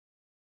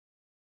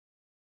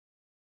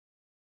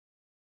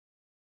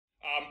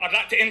I'd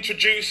like to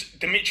introduce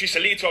Dimitri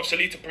Salita of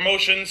Salita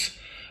Promotions.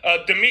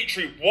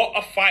 Dimitri, what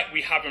a fight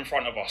we have in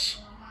front of us.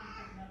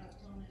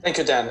 Thank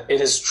you, Dan.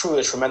 It is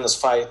truly a tremendous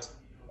fight,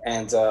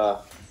 and it's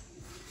a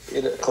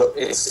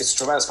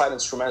tremendous fight and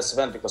it's a tremendous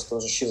event because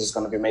Claressa Shields is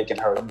going to be making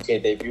her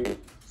UK debut.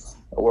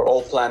 We're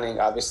all planning,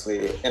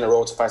 obviously, in a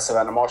row to fight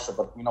Savannah Marshall,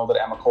 but we know that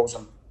Ema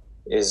Kozin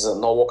is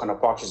no walk in the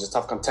park. She's a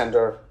tough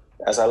contender.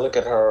 As I look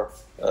at her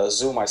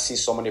Zoom, I see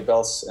so many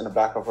belts in the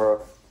back of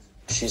her.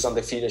 She's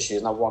undefeated.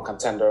 She's #1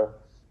 contender.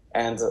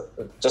 And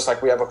just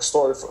like we have a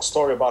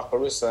story about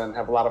Claressa and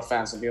have a lot of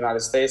fans in the United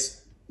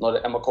States, know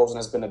that Ema Kozin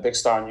has been a big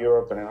star in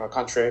Europe and in her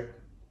country.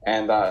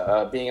 And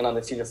being an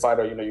undefeated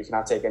fighter, you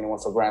cannot take anyone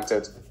for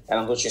granted. And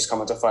I know she's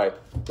coming to fight.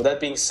 With that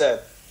being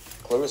said,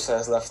 Claressa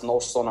has left no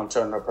stone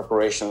unturned in her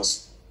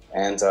preparations.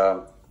 And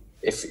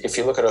if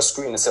you look at her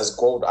screen, it says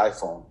gold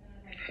iPhone.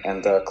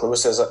 And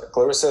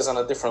Claressa is on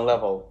a different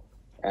level.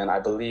 And I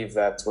believe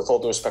that, with all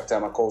due respect to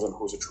Ema Kozin,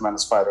 who's a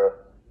tremendous fighter,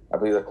 I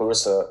believe that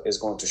Claressa is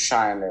going to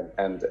shine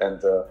and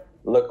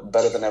look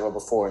better than ever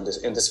before in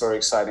this very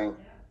exciting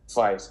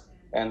fight.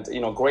 And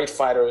great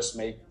fighters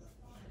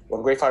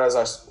when great fighters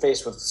are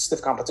faced with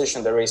stiff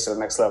competition, they race to the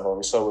next level.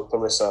 We saw with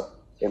Claressa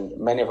in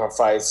many of her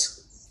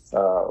fights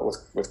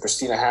with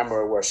Christina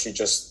Hammer, where she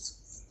just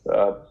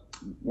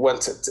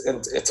went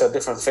into a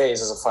different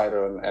phase as a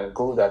fighter and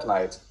grew that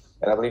night.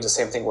 And I believe the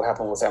same thing will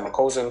happen with Ema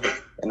Kozin,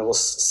 and it will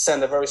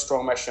send a very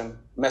strong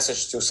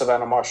message to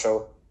Savannah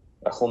Marshall,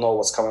 who know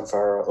what's coming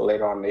for her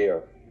later on in the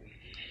year.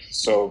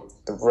 So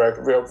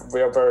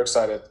we are very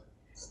excited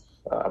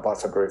about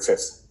February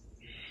 5th.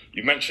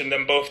 You mentioned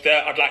them both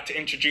there. I'd like to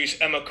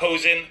introduce Ema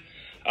Kozin.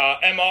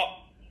 Emma,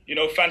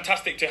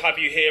 fantastic to have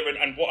you here,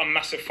 and what a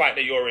massive fight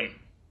that you're in.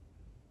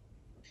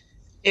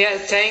 Yeah,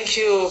 thank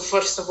you.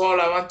 First of all,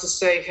 I want to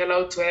say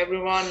hello to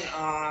everyone.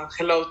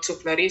 Hello to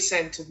Claressa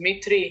and to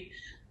Dmitry.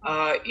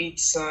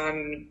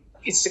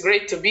 It's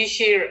great to be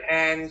here,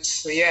 and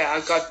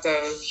I got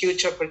a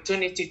huge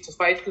opportunity to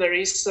fight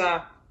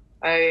Claressa,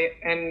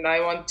 and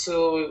I want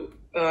to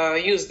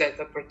use that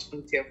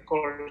opportunity, of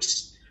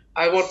course.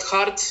 I worked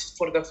hard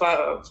for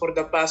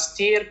the past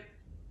year,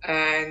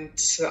 and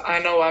I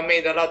know I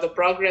made a lot of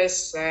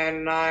progress,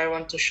 and I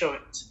want to show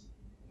it.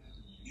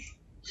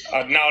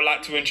 I'd now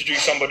like to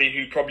introduce somebody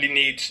who probably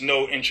needs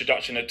no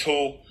introduction at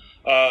all.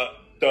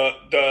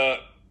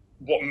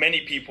 What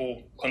many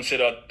people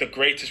consider the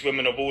greatest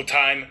woman of all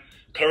time,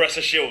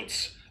 Claressa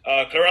Shields.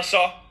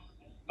 Claressa,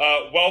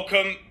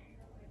 welcome.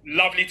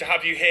 Lovely to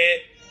have you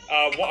here.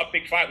 What a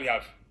big fight we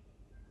have.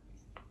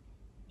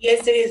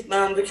 Yes, it is.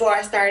 Before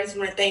I start, I just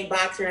want to thank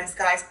Boxer and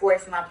Sky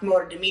Sports and my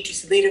promoter, Dimitri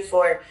Salita,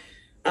 for,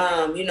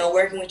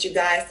 working with you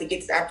guys to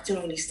get this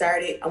opportunity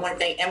started. I want to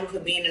thank Emma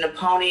for being an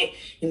opponent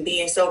and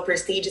being so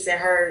prestigious in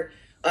her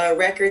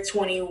record,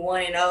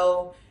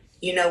 21-0,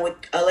 with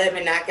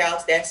 11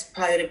 knockouts. That's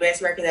probably the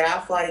best record that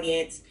I've fought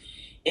against.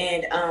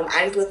 And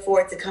I just look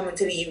forward to coming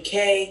to the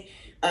UK,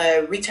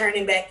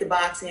 returning back to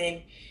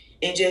boxing,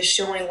 and just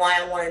showing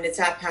why I'm one of the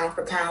top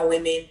pound-for-pound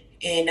women,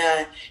 and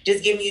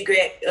just giving you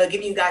guys a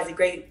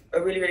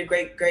really, really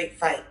great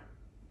fight.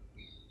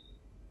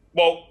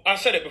 Well, I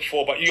said it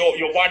before, but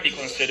you're widely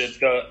considered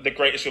the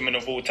greatest woman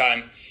of all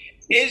time.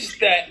 Is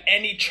there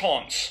any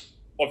chance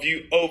of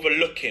you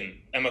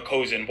overlooking Ema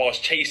Kozin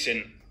whilst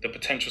chasing the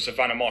potential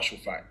Savannah Marshall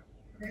fight?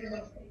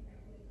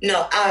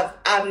 No,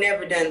 I've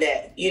never done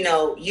that.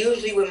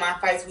 Usually with my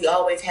fights, we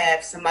always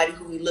have somebody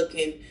who we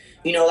looking,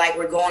 like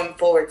we're going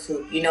forward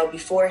to.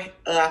 Before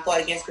I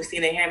fought against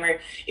Christina Hammer,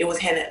 it was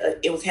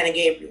Hannah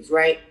Gabriels,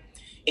 right?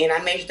 And I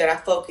made sure that I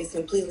focused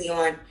completely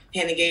on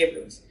Hannah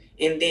Gabriels.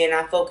 And then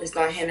I focused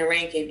on Hannah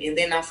Rankin, and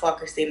then I fought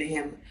Christina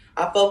Hammer.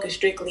 I focused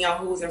strictly on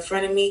who's in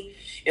front of me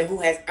and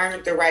who has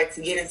earned the right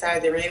to get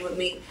inside the ring with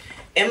me.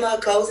 Ema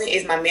Kozin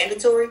is my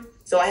mandatory,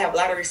 so I have a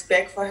lot of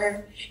respect for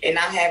her, and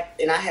I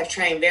have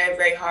trained very,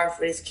 very hard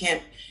for this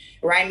camp.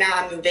 Right now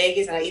I'm in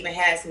Vegas, and I even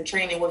had some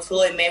training with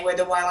Floyd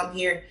Mayweather while I'm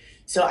here.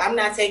 So I'm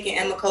not taking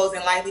Ema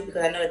Kozin lightly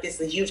because I know that this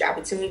is a huge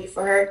opportunity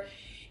for her,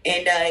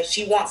 and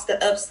she wants the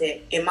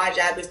upset. And my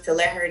job is to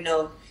let her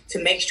know, to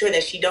make sure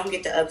that she don't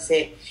get the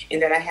upset,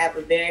 and that I have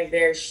a very,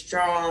 very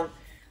strong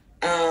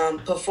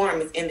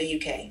performance in the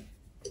UK.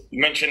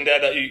 You mentioned there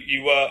that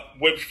you were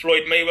with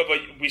Floyd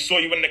Mayweather. We saw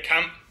you in the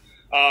camp.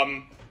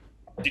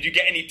 Did you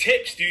get any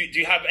tips? Do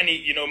you have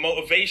any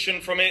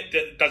motivation from it?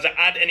 Does it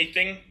add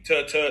anything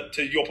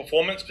to your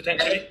performance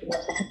potentially?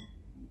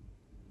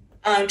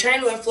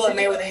 Training with Floyd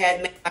Mayweather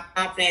had made my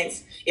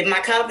confidence. If my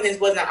confidence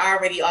wasn't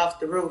already off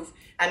the roof,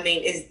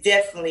 it's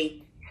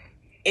definitely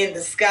in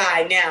the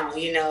sky now.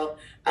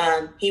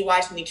 He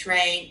watched me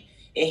train,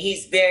 and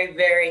he's very,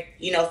 very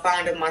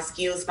fond of my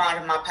skills, fond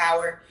of my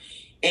power,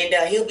 and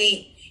he'll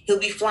be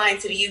flying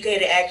to the UK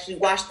to actually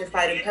watch the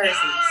fight in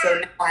person. So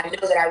now I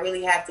know that I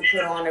really have to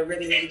put on a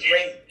really, really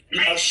great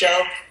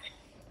show,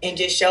 and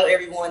just show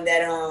everyone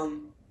that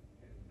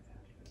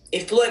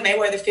if Floyd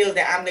Mayweather feels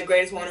that I'm the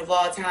greatest woman of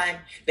all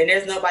time, then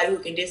there's nobody who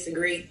can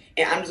disagree,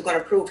 and I'm just going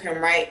to prove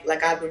him right,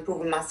 like I've been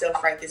proving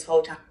myself right this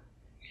whole time.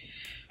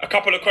 A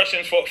couple of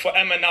questions for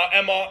Ema now.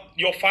 Ema,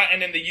 you're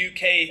fighting in the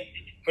UK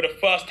for the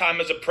first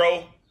time as a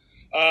pro.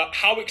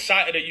 How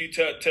excited are you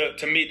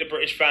to meet the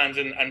British fans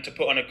and to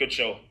put on a good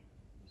show?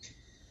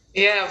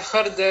 Yeah, I've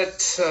heard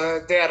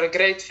that they are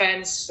great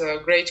fans,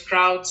 great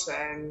crowds,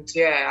 and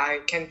yeah,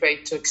 I can't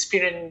wait to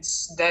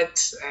experience that.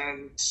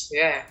 And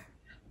yeah,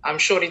 I'm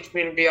sure it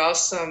will be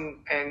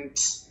awesome. And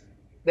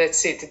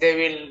that's it. They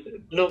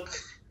will look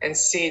and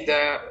see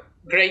the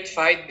great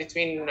fight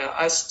between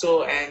us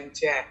two, and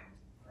yeah,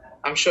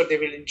 I'm sure they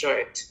will enjoy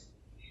it.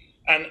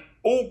 And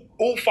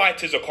all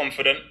fighters are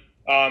confident.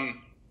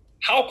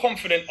 How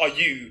confident are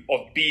you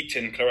of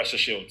beating Claressa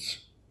Shields?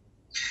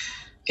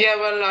 Yeah,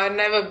 well, I've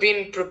never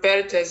been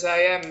prepared as I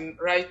am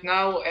right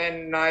now,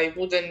 and I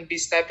wouldn't be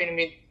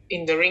stepping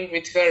in the ring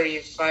with her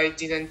if I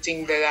didn't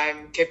think that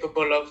I'm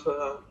capable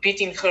of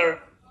beating her.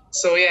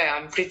 So yeah,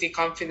 I'm pretty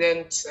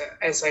confident,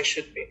 as I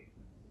should be.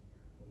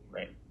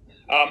 Right.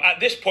 At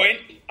this point,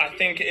 I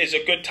think it is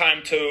a good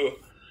time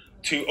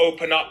to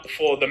open up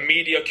for the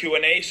media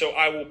Q&A. So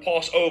I will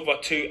pass over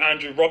to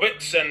Andrew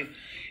Roberts. And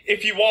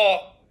if you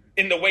are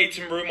in the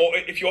waiting room, or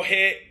if you're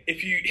here,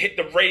 if you hit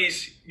the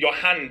raise your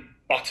hand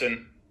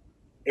button,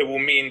 it will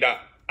mean that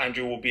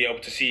Andrew will be able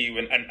to see you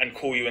and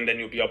call you, and then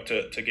you'll be able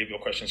to give your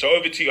question. So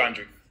over to you,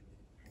 Andrew.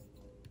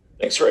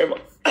 Thanks very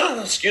much.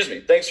 Excuse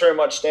me. Thanks very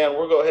much, Stan.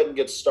 We'll go ahead and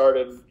get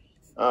started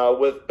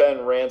with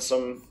Ben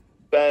Ransom.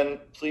 Ben,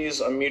 please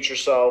unmute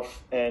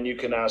yourself and you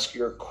can ask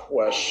your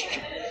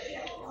question.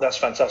 That's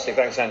fantastic.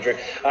 Thanks, Andrew.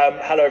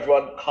 Hello,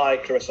 everyone. Hi,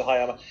 Claressa.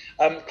 Hi, Ema.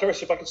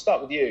 Claressa, if I could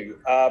start with you,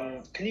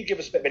 can you give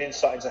us a bit of an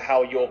insight into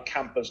how your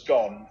camp has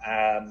gone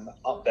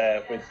up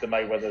there with the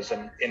Mayweathers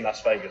and in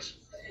Las Vegas?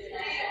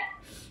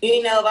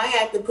 You know, if I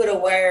had to put a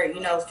word,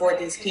 for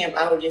this camp,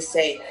 I would just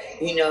say,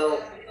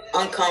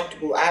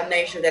 uncomfortable. I've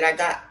made sure that I've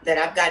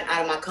gotten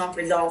out of my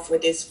comfort zone for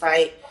this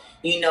fight.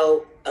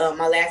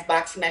 My last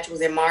boxing match was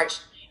in March,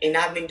 and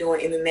I've been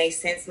doing MMA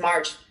since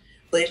March.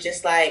 But it's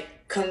just like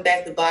coming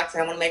back to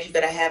boxing, I want to make sure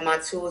that I have my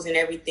tools and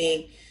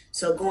everything.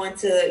 So going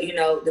to,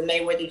 the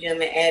Mayweather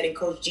gym and adding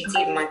Coach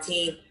GT to my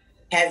team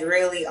has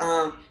really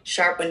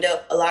sharpened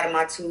up a lot of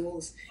my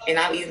tools. And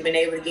I've even been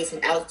able to get some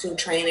altitude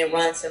training,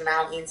 run some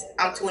mountains.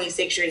 I'm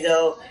 26 years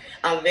old.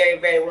 I'm very,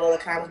 very well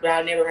accomplished, but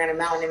I've never ran a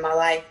mountain in my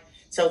life.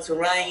 So to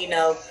run,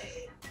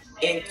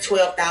 in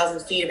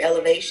 12,000 feet of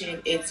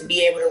elevation, and to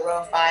be able to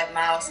run 5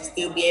 miles and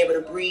still be able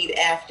to breathe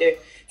after,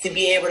 to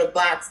be able to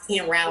box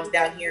 10 rounds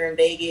down here in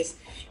Vegas,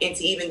 and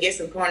to even get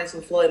some corners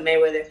from Floyd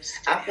Mayweather,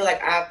 I feel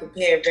like I've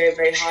prepared very,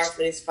 very hard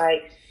for this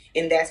fight,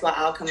 and that's why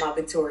I'll come out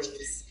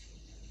victorious.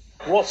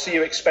 What are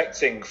you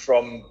expecting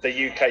from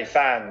the UK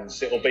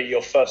fans? It'll be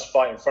your first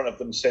fight in front of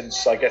them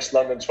since, I guess,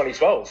 London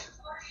 2012.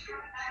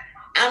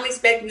 I'm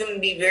expecting them to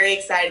be very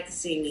excited to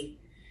see me.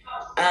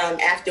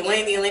 After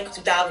winning the Olympics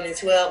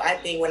 2012, I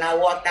think when I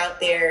walked out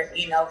there,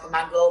 for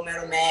my gold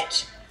medal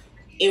match,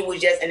 it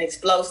was just an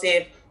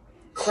explosive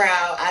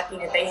crowd. I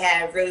think that they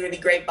have really, really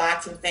great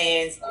boxing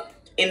fans,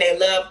 and they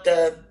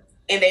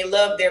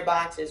love their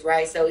boxers,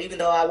 right? So even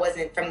though I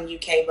wasn't from the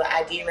UK, but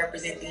I did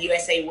represent the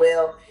USA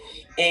well,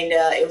 and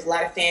it was a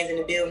lot of fans in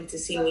the building to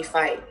see me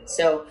fight.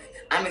 So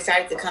I'm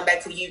excited to come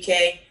back to the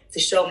UK to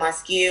show my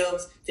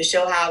skills, to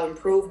show how I've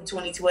improved from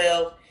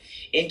 2012,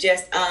 and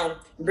just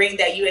bring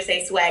that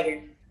USA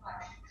swagger.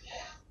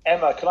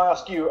 Ema, can I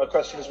ask you a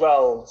question as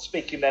well?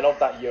 Speaking then of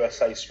that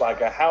USA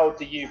swagger, how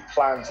do you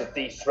plan to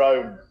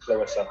dethrone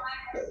Claressa?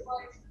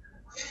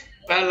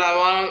 Well,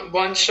 I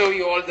won't show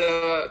you all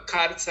the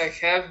cards I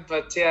have,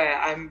 but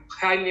yeah, I'm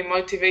highly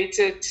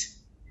motivated.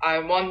 I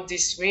want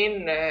this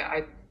win.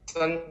 I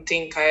don't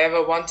think I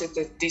ever wanted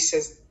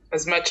this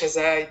as much as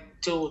I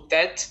do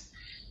that.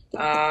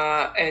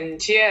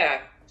 And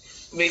yeah,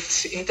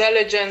 with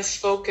intelligence,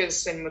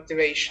 focus, and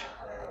motivation.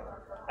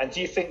 And do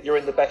you think you're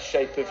in the best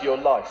shape of your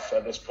life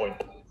at this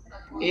point?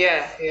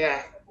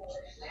 Yeah.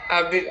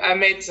 I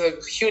made a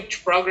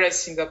huge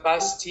progress in the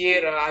past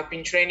year. I've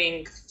been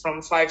training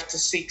from 5 to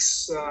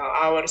 6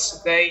 hours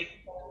a day.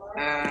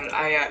 And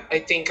I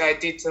think I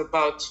did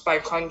about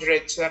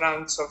 500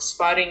 rounds of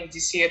sparring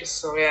this year.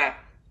 So yeah,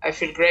 I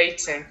feel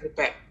great and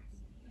prepared.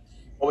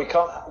 Well, we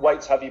can't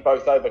wait to have you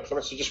both over.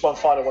 Claressa, just one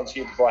final one to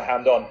you before I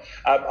hand on.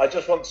 I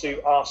just want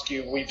to ask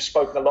you, we've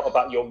spoken a lot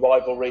about your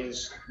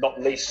rivalries, not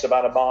least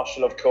Savannah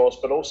Marshall, of course,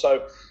 but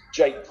also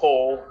Jake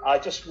Paul. I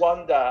just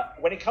wonder,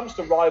 when it comes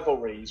to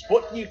rivalries,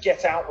 what do you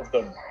get out of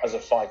them as a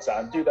fighter,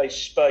 and do they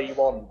spur you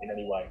on in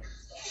any way?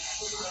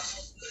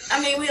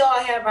 I mean, we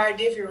all have our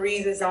different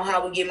reasons on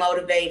how we get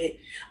motivated.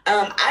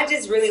 I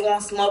just really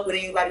won't smoke with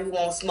anybody who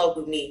won't smoke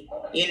with me.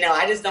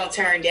 I just don't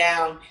turn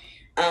down.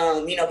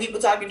 People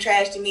talking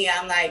trash to me,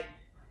 I'm like,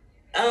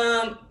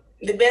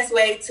 the best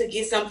way to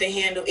get something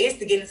handled is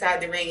to get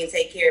inside the ring and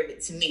take care of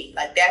it, to me.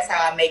 Like, that's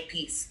how I make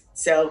peace.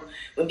 So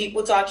when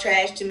people talk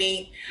trash to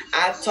me,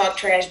 I talk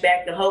trash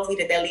back, and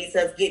hopefully that leads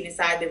to us getting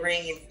inside the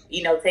ring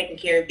and, taking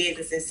care of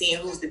business and seeing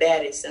who's the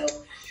baddest. So,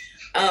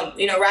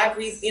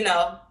 rivalries,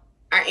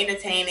 are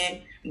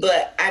entertaining,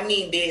 but I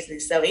mean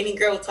business. So any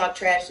girl who talk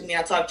trash to me,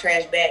 I talk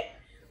trash back.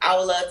 I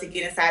would love to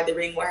get inside the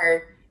ring with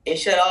her and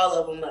shut all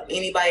of them up.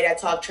 Anybody that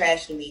talk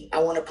trash to me, I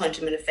want to punch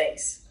them in the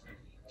face.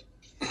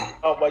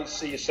 I'll wait to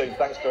see you soon.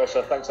 Thanks,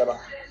 Claressa. Thanks, Emma.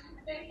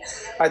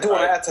 I do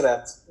want to add to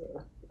that.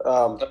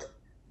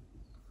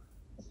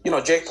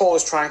 Jake Paul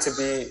is trying to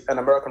be an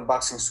American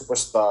boxing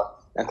superstar,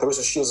 and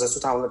Claressa Shields is a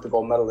two-time Olympic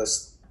gold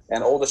medalist.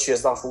 And all that she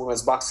has done for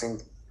women's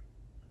boxing,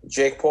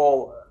 Jake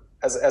Paul,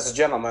 as a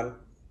gentleman,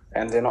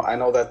 and I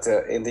know that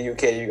in the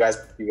UK, you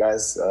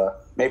guys,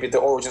 maybe the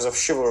origins of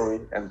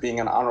chivalry and being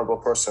an honorable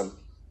person,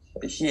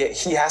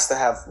 he has to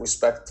have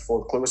respect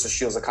for Claressa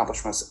Shields'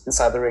 accomplishments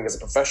inside the ring as a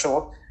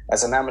professional,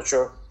 as an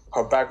amateur,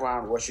 her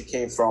background, where she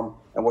came from,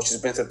 and what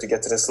she's been through to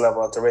get to this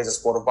level and to raise the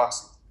sport of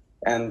boxing.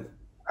 And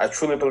I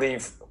truly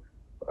believe,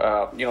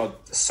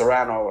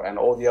 Serrano and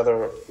all the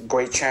other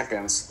great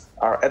champions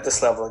are at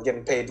this level and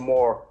getting paid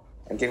more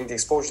and getting the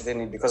exposure they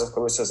need because of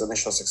Claressa's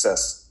initial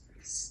success.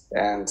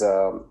 And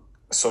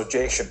so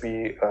Jake should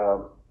be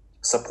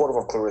supportive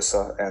of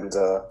Claressa. And,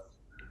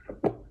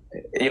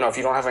 if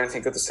you don't have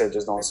anything good to say,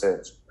 just don't say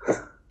it.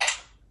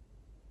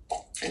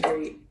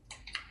 Agreed.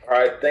 All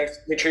right, thanks,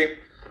 Dimitri.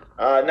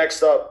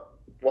 Next up,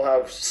 we'll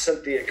have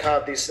Cynthia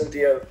Conti.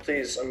 Cynthia,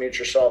 please unmute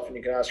yourself and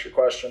you can ask your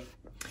question.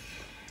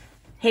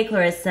 Hey,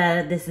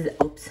 Claressa, this is...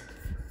 Oops.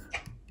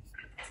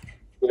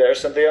 You there,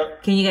 Cynthia?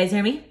 Can you guys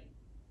hear me?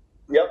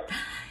 Yep.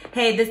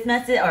 Hey, this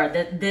message or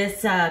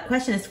this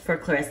question is for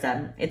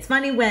Claressa. It's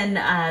funny when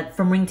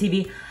from Ring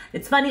TV.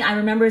 It's funny. I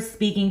remember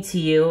speaking to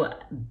you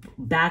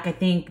back, I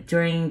think,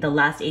 during the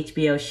last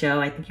HBO show.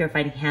 I think you were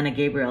fighting Hannah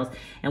Gabriels,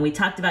 and we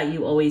talked about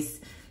you always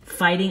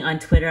fighting on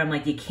Twitter. I'm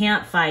like, you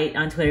can't fight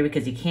on Twitter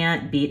because you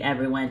can't beat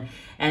everyone.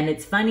 And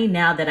it's funny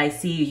now that I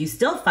see you. You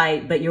still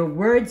fight, but your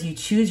words, you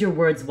choose your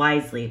words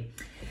wisely.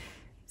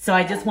 So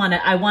I just want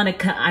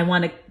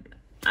to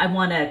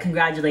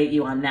congratulate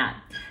you on that.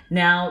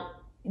 Now,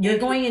 you're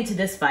going into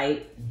this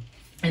fight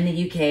in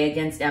the UK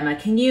against Emma.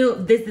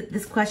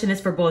 This question is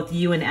for both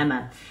you and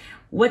Emma.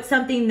 What's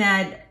something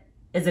that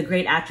is a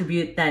great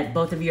attribute that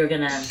both of you are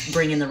going to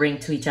bring in the ring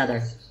to each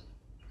other?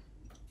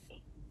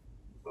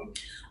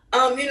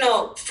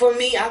 For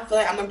me, I feel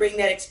like I'm going to bring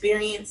that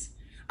experience.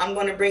 I'm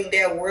going to bring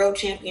their world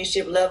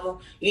championship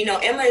level.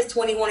 Emma is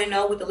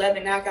 21-0 with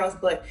 11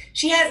 knockouts, but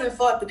she hasn't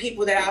fought the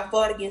people that I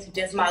fought against in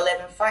just my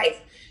 11 fights.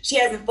 She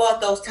hasn't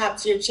fought those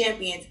top-tier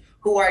champions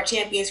who are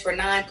champions for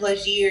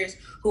 9+ years,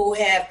 who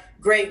have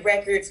great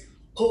records,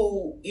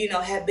 who,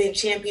 have been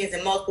champions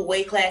in multiple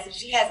weight classes.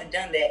 She hasn't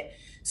done that.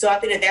 So I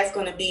think that's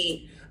going to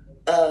be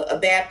a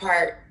bad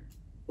part.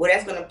 Well,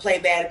 that's going to play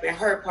bad up in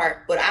her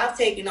part. But I've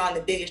taken on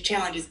the biggest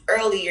challenges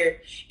earlier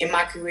in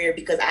my career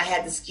because I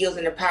had the skills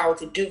and the power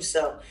to do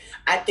so.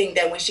 I think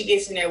that when she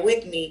gets in there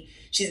with me,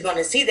 she's going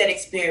to see that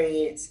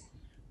experience.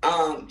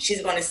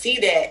 She's going to see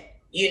that,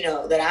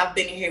 that I've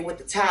been in here with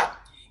the top,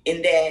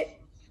 and that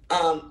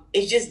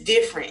it's just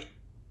different.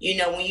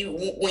 When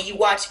you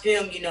watch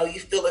film, you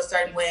feel a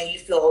certain way and you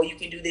feel, oh, you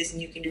can do this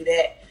and you can do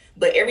that.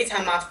 But every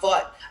time I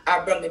fought, I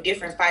brought a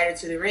different fighter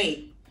to the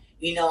ring.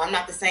 I'm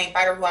not the same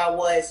fighter who I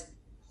was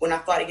when I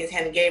fought against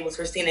Hannah Gabriels,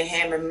 Christina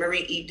Hammer,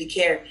 Marie-Eve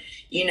DeCare.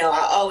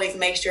 I always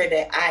make sure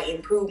that I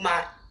improve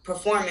my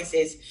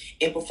performances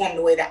and perform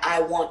the way that I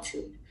want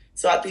to.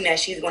 So I think that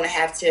she's going to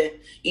have to,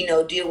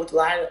 deal with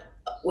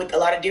a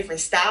lot of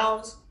different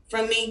styles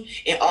from me,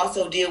 and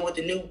also deal with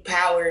the new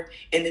power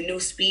and the new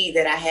speed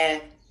that I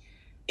have.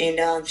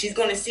 And she's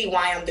going to see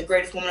why I'm the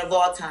greatest woman of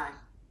all time.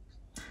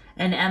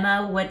 And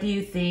Emma, what do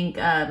you think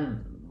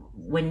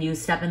when you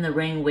step in the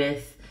ring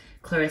with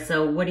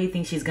Claressa? What do you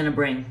think she's going to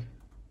bring?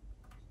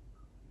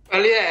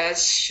 Well, yeah,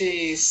 as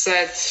she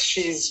said,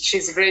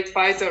 she's a great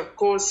fighter. Of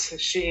course,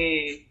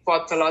 she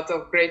fought a lot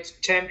of great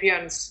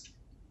champions,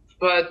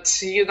 but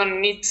you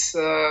don't need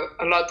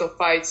a lot of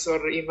fights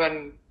or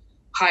even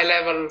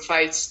high-level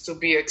fights to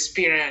be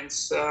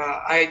experienced.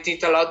 I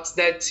did a lot of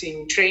that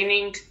in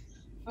training.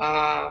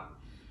 I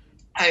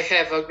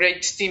have a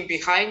great team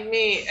behind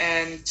me,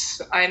 and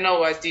I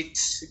know I did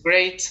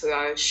great.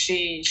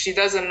 She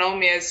doesn't know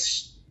me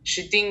as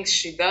she thinks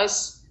she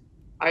does.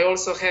 I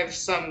also have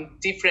some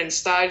different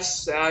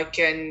styles. I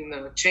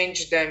can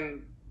change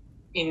them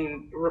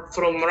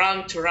from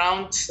round to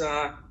round.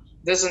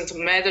 Doesn't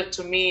matter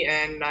to me,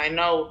 and I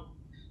know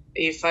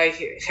if I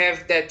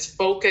have that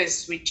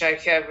focus, which I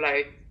have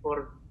like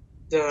for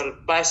the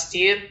past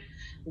year,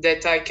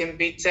 that I can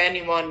beat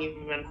anyone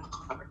even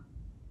harder.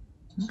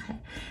 Okay.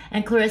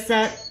 And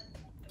Claressa,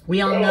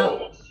 we all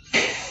know...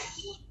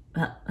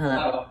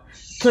 hello.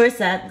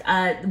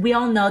 Claressa, we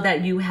all know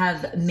that you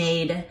have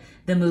made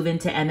the move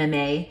into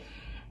MMA.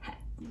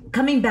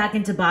 Coming back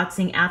into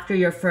boxing after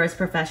your first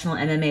professional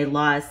MMA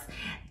loss,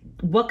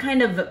 what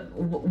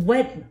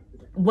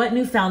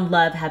newfound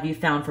love have you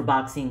found for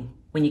boxing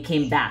when you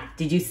came back?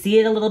 Did you see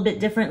it a little bit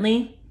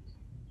differently?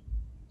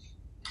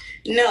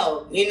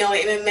 No,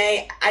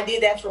 MMA, I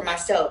did that for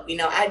myself.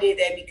 I did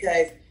that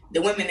because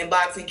the women in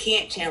boxing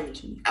can't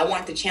challenge me. I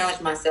wanted to challenge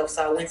myself,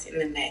 so I went to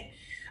MMA.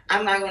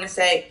 I'm not going to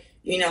say,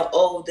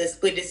 the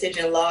split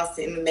decision loss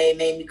to MMA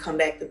made me come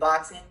back to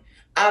boxing.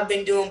 I've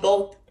been doing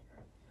both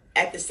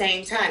at the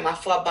same time. I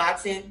fought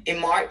boxing in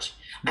March.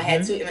 I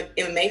had 2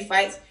 MMA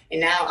fights,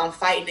 and now I'm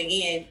fighting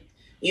again,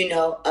 you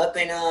know, up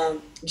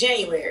in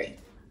January.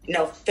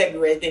 No,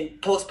 February. It's been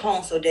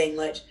postponed so dang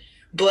much.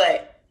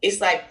 But it's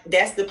like,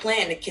 that's the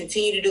plan, to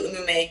continue to do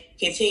MMA,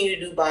 continue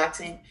to do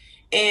boxing.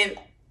 And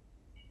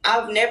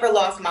I've never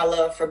lost my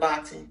love for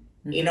boxing.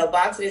 You know,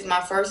 boxing is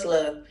my first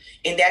love,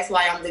 and that's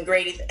why I'm the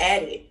greatest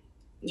at it.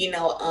 You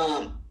know,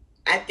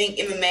 I think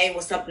MMA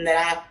was something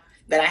that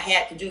I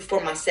had to do for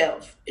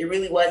myself. It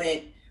really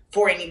wasn't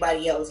for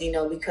anybody else, you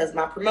know, because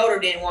my promoter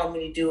didn't want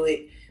me to do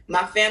it.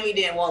 My family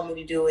didn't want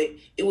me to do it.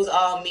 It was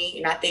all me.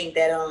 And I think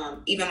that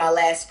even my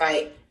last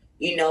fight,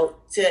 you know,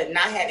 to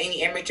not have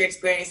any amateur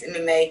experience in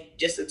MMA,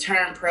 just to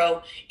turn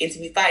pro and to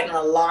be fighting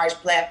on a large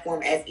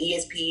platform as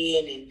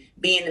ESPN and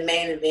being the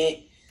main event,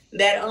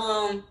 that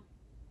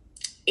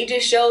it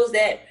just shows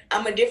that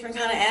I'm a different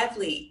kind of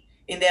athlete,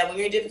 and that when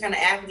you're a different kind of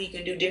athlete, you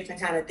can do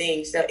different kind of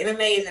things. So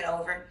MMA isn't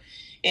over,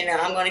 and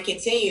I'm going to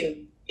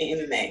continue in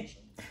MMA.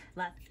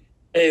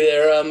 Hey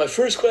there. My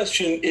first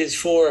question is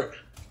for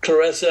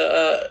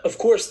Claressa. Of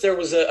course, there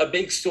was a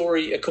big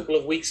story a couple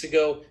of weeks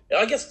ago.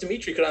 I guess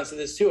Dimitri could answer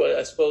this too,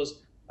 I suppose,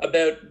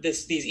 about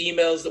these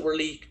emails that were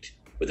leaked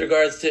with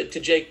regards to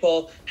Jake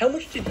Paul. How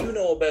much did you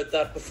know about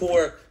that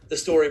before the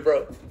story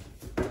broke?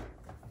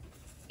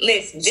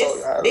 Listen,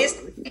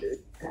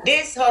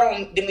 this, hold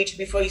on, Dimitri,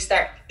 before you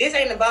start. This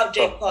ain't about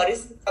Jake Paul.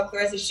 This is about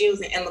Claressa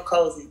Shields and Ema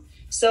Kozin.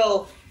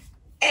 So,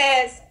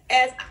 as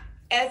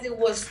it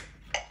was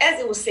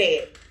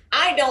said,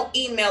 I don't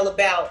email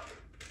about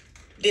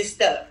this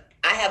stuff.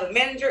 I have a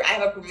manager, I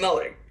have a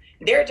promoter.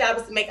 Their job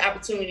is to make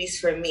opportunities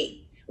for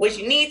me. What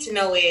you need to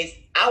know is,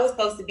 I was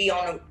supposed to be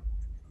on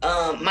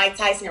a Mike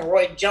Tyson and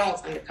Roy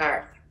Jones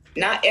undercard,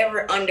 not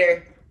ever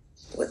under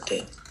what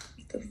the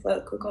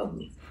fuck? Who called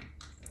me?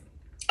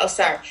 Oh,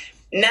 sorry.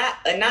 Not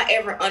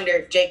ever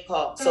under Jake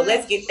Paul. So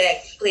let's get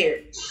that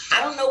clear.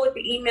 I don't know what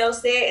the email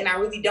said, and I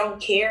really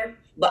don't care.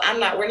 But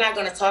we're not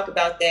going to talk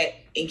about that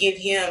and give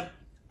him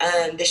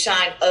the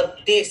shine of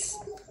this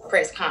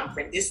press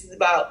conference. This is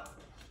about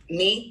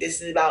me.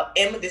 This is about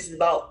Emma. This is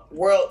about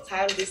world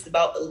title. This is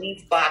about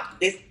elite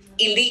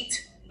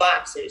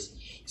boxers.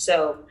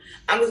 So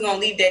I'm just going to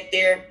leave that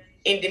there.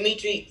 And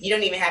Dimitri, you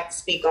don't even have to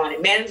speak on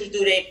it. Managers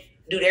do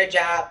their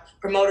job.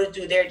 Promoters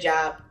do their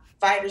job.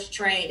 Fighters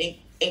train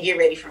and get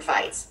ready for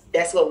fights.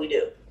 That's what we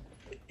do.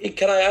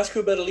 Can I ask you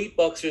about elite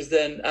boxers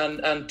then,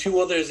 and 2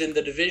 others in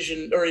the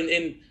division, or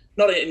in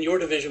not in your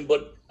division,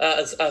 but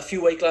a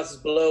few weight classes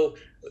below?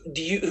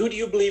 Who do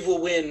you believe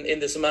will win in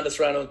this Amanda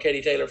Serrano and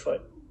Katie Taylor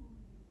fight?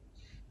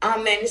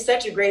 Oh man, it's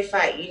such a great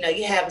fight. You know,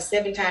 you have a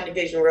 7-time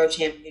division world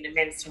champion,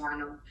 Amanda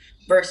Serrano,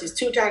 versus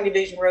 2-time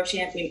division world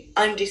champion,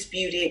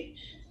 undisputed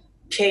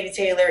Katie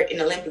Taylor,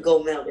 and Olympic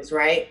gold medalist,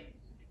 right?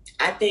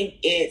 I think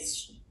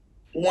it's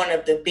one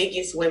of the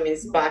biggest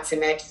women's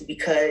boxing matches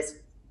because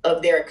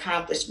of their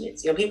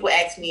accomplishments. You know, people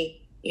ask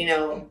me, you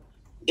know,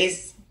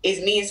 is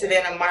me and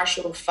Savannah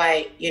Marshall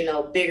fight, you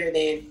know, bigger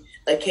than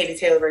Katie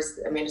Taylor versus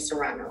Amanda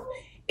Serrano?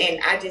 And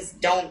I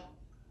just don't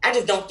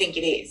think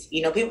it is.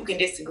 You know, people can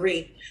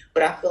disagree,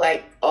 but I feel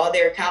like all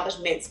their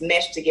accomplishments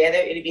meshed together.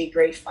 It'd be a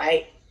great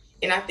fight.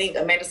 And I think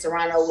Amanda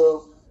Serrano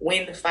will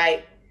win the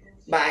fight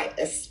by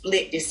a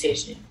split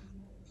decision.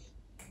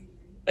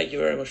 Thank you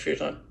very much for your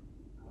time.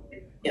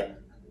 Yep.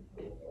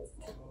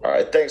 All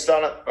right, thanks,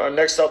 Donna.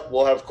 Next up,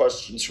 we'll have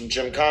questions from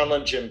Jim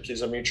Conlon. Jim,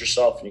 please unmute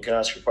yourself and you can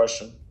ask your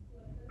question.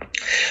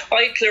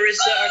 Hi,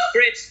 Claressa.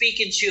 Great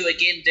speaking to you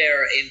again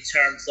there in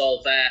terms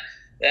of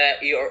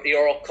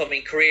your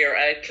upcoming career.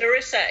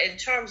 Claressa, in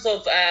terms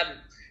of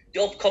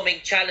the upcoming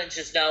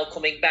challenges now,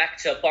 coming back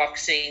to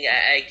boxing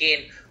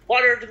again,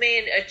 what are the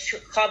main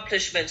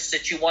accomplishments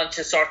that you want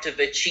to sort of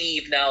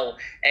achieve now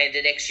in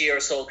the next year or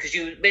so? Because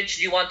you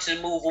mentioned you want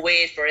to move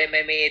away for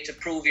MMA to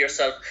prove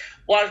yourself.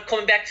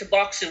 Coming back to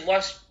boxing,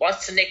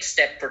 what's the next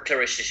step for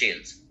Claressa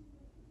Shields?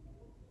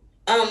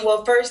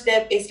 Well, first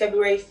step is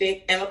February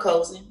 5th, Ema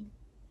Kozin.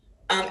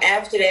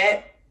 After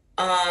that,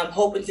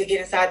 hoping to get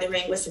inside the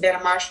ring with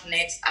Savannah Marshall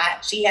next. I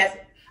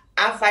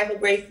fight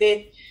February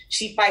 5th.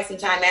 She fights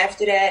sometime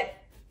after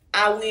that.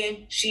 I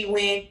win, she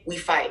win, we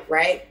fight,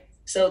 right?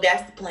 So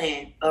that's the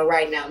plan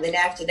right now. And then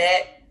after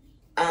that,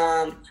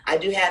 I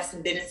do have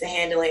some business to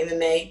handle in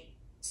MMA.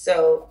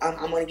 So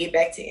I'm going to get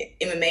back to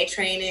MMA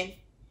training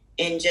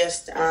and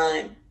just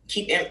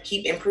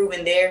keep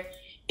improving there.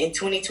 In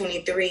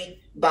 2023,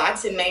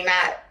 boxing may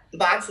not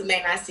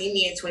see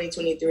me in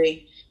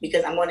 2023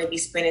 because I'm going to be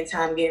spending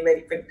time getting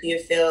ready for the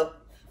PFL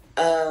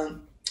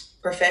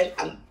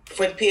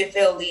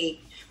league,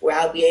 where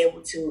I'll be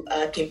able to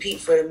compete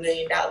for $1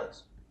 million.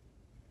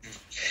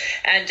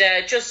 And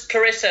just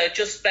Claressa,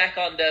 just back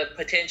on the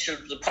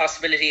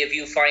possibility of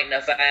you fighting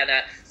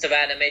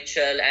Savannah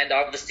Mitchell, and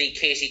obviously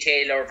Katie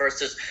Taylor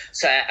versus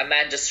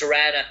Amanda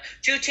Serrano.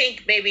 Do you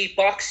think maybe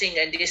boxing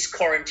in this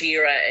current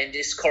era, in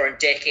this current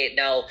decade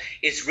now,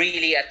 is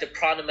really at the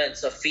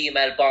prominence of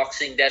female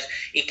boxing, that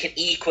it can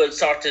equal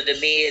sort of the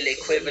male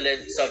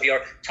equivalents of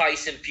your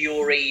Tyson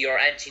Fury, your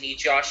Anthony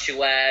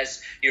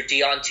Joshua's, your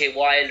Deontay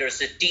Wilders,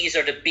 that these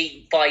are the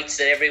big fights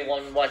that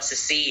everyone wants to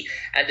see,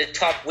 and the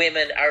top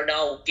women are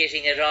now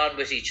getting it on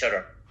with each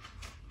other?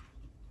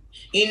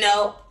 You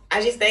know,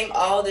 I just think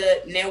all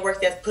the networks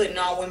that's putting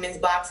on women's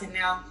boxing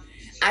now,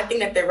 I think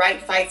that the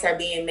right fights are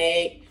being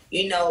made.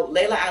 You know,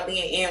 Layla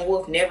Ali and Ann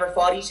Wolfe never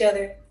fought each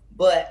other,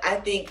 but I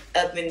think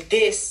up in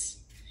this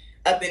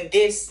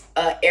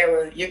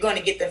era, you're going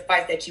to get the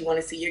fight that you want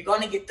to see. You're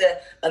going to get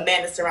the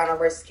Amanda Serrano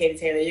versus Katie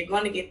Taylor. You're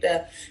going to get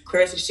the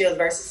Claressa Shields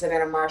versus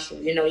Savannah Marshall.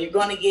 You know, you're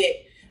going to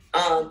get,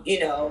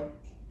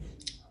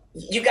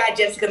 you got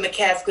Jessica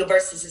McCaskill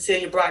versus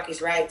Cecilia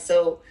Brækhus, right?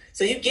 So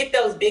you get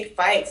those big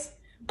fights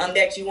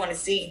that you want to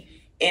see.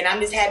 And I'm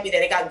just happy that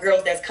they got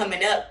girls that's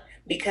coming up,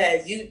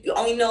 because you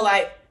only know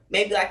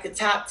maybe the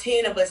top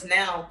 10 of us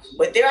now,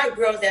 but there are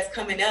girls that's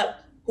coming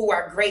up who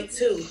are great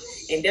too.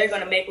 And they're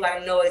going to make a lot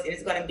of noise, and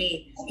it's going to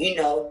be,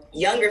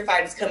 younger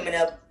fighters coming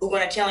up who are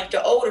going to challenge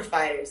the older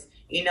fighters,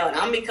 and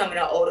I'm becoming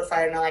an older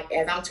fighter now,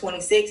 as I'm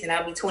 26 and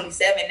I'll be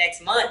 27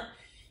 next month.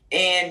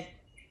 And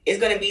it's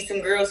going to be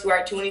some girls who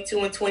are 22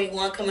 and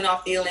 21 coming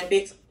off the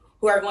Olympics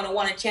who are going to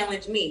want to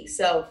challenge me.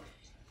 So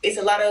it's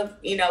a lot of,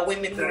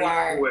 women who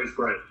are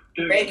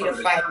ready to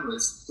fight.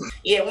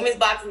 Yeah, women's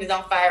boxing is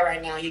on fire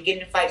right now. You're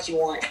getting the fights you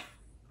want.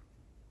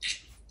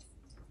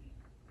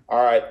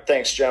 All right.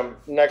 Thanks, Jem.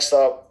 Next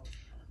up,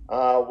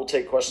 we'll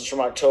take questions from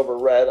October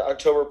Red.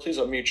 October, please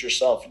unmute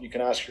yourself and you can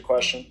ask your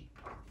question.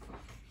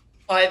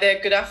 Hi there,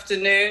 good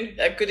afternoon.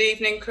 Good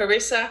evening,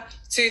 Claressa.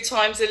 2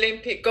 times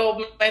Olympic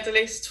gold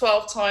medalist,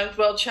 12 times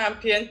world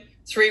champion,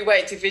 3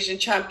 weight division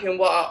champion.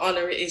 What an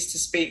honor it is to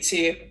speak to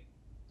you.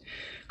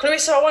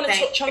 Claressa, I want to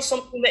touch on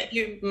something that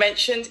you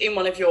mentioned in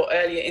one of your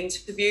earlier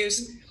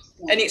interviews,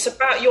 and it's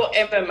about your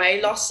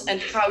MMA loss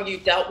and how you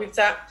dealt with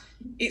that.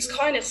 It's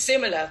kind of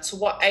similar to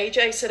what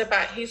AJ said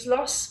about his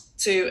loss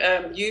to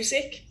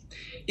Usyk.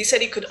 He said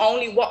he could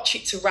only watch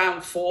it to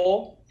round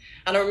 4.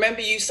 And I remember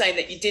you saying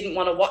that you didn't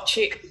want to watch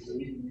it.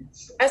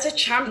 As a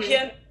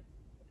champion,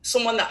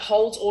 someone that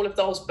holds all of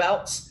those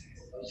belts,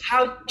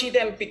 how do you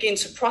then begin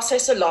to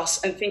process a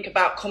loss and think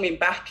about coming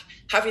back,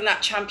 having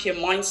that champion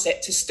mindset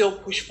to still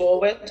push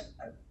forward?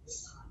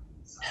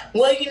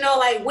 Well,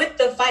 with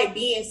the fight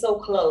being so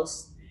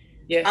close,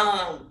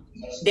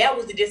 that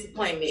was the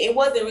disappointment. It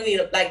wasn't really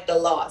the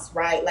loss,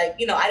 right? I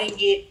didn't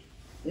get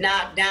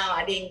knocked down.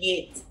 I didn't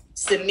get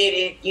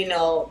submitted,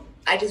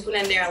 I just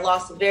went in there and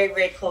lost a very,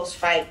 very close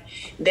fight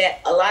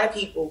that a lot of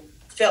people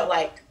felt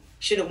like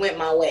should have went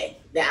my way,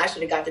 that I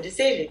should have got the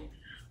decision.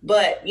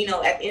 But, at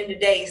the end of the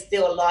day, it's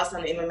still a loss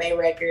on the MMA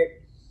record.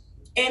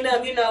 And,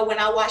 when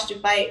I watched the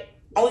fight,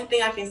 only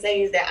thing I can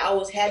say is that I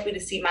was happy to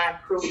see my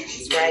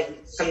improvements, right?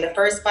 From the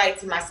first fight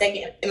to my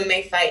second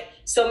MMA fight,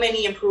 so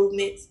many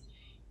improvements.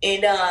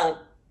 And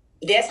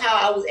that's how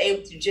I was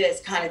able to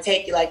just kind of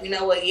take it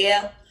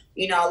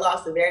I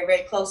lost a very,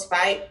 very close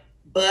fight,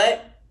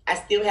 but I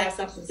still have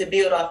something to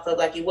build off of.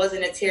 It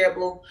wasn't a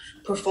terrible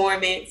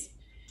performance.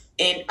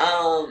 And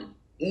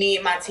me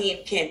and my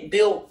team can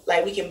build,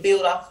 we can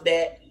build off of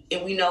that.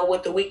 And we know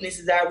what the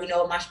weaknesses are. We know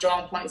what my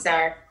strong points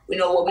are. We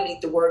know what we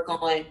need to work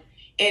on.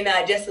 And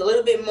just a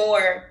little bit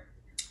more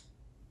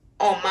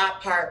on my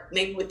part,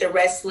 maybe with the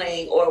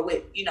wrestling or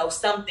with,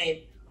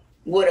 something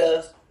would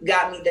have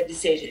got me the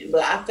decision.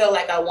 But I felt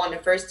like I won the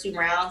first 2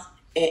 rounds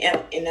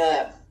and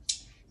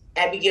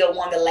Abigail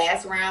won the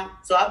last round.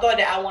 So I thought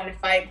that I won the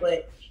fight,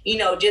 but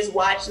just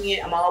watching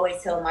it, I'm always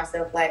telling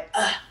myself I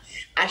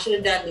should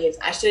have done this.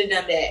 I should have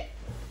done that.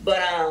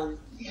 But,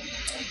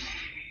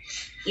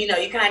 you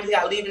kind of just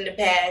got to leave in the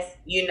past,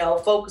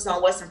 focus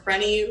on what's in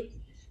front of you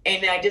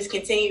and just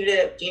continue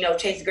to,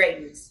 chase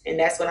greatness. And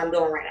that's what I'm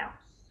doing right now.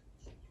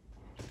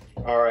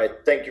 All right.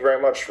 Thank you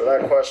very much for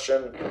that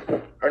question.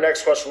 Our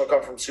next question will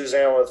come from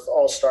Suzanne with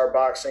All-Star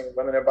Boxing,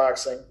 Women in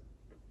Boxing.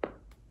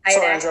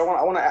 Sorry, Andrew,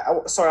 I want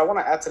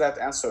to add to that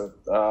answer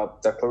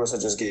that Claressa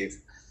just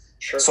gave.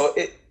 Sure. So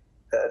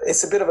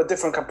it's a bit of a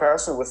different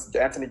comparison with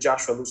Anthony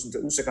Joshua losing to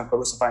Usyk and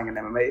Claressa fighting in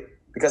MMA,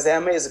 because the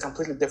MMA is a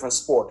completely different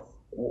sport.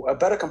 A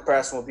better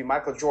comparison would be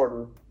Michael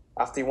Jordan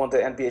after he won the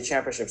NBA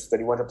championships, that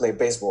he went to play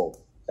baseball.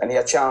 And he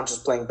had challenges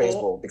playing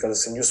baseball because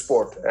it's a new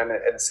sport and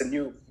it's a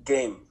new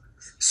game.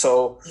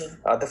 So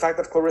the fact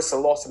that Claressa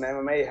lost in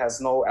MMA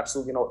has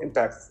absolutely no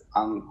impact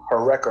on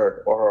her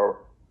record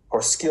or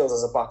her skills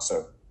as a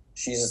boxer.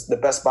 She's the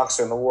best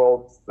boxer in the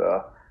world.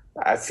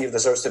 I feel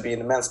deserves to be in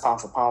the men's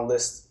pound-for-pound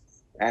list.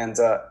 And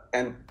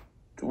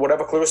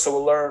whatever Claressa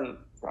will learn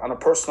on a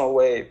personal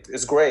way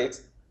is great,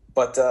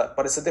 but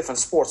it's a different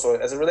sport. So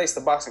as it relates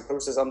to boxing,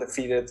 Claressa is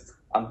undefeated,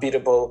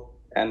 unbeatable,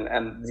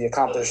 and the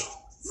accomplished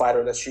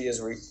fighter that she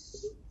is,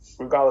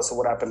 regardless of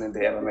what happened in the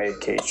MMA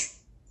cage.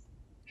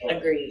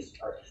 Agreed.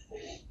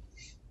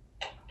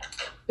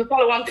 To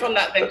follow on from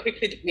that then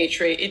quickly,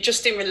 Dimitri, it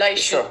just in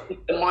relation to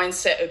the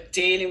mindset of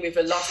dealing with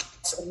a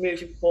loss and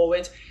moving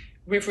forward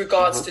with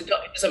regards to, it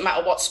doesn't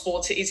matter what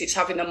sport it is, it's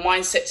having the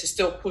mindset to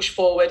still push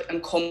forward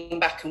and come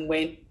back and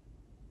win.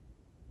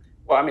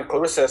 Well, I mean,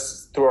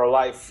 Claressa, through her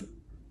life,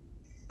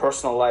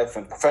 personal life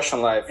and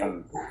professional life,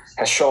 and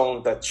has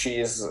shown that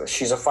she's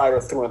a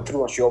fighter through and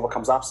through, and she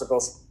overcomes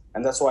obstacles.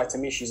 And that's why, to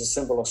me, she's a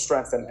symbol of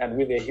strength and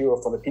really a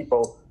hero for the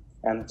people.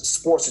 And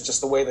sports is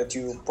just the way that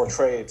you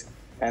portray it.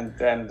 And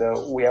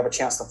we have a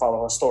chance to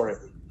follow her story.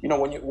 You know,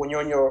 when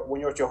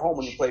you're at your home,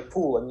 when you play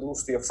pool and you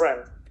lose to your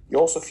friend, you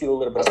also feel a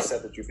little bit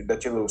upset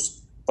that you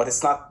lose. But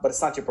it's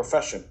not your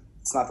profession.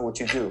 It's not what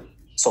you do.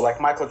 So like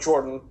Michael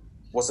Jordan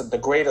was the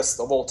greatest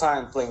of all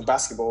time playing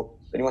basketball.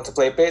 Then he went to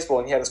play baseball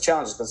and he had his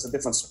challenges because it's a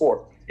different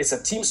sport. It's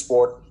a team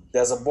sport.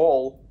 There's a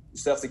ball. You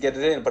still have to get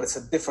it in, but it's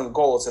a different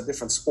goal. It's a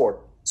different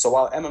sport. So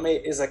while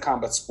MMA is a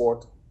combat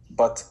sport,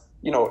 but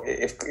you know,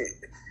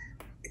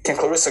 can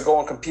Claressa go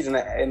and compete in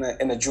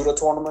a judo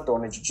tournament or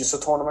in a jiu-jitsu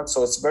tournament?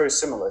 So it's very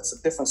similar. It's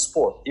a different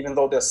sport, even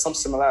though there's some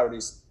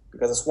similarities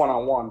because it's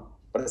one-on-one,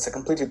 but it's a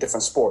completely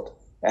different sport.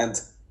 And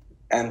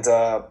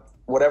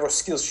whatever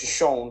skills she's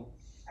shown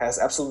has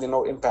absolutely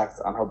no impact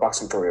on her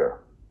boxing career.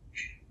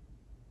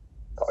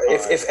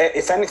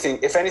 If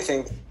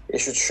anything, it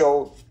should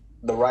show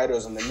the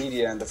writers and the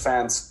media and the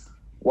fans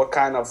what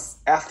kind of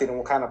athlete and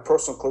what kind of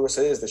person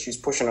Claressa is, that she's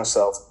pushing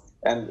herself.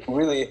 And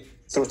really,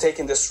 through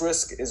taking this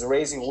risk, is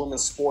raising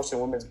women's sports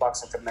and women's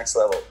boxing to the next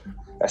level,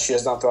 as she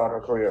has done throughout her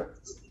career.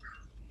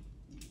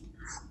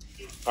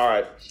 All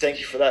right. Thank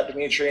you for that,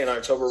 Dimitri and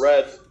October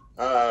Red.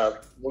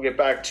 We'll get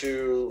back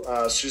to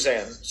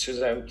Suzanne.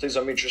 Suzanne, please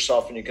unmute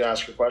yourself and you can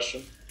ask your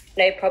question.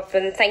 No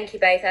problem. Thank you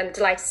both. I'm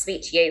delighted to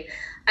speak to you.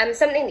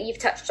 Something that you've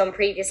touched on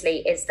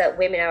previously is that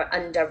women are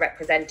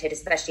underrepresented,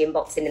 especially in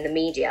boxing in the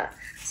media.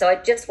 So I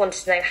just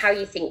wanted to know how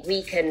you think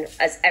we can,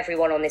 as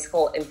everyone on this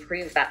court,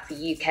 improve that for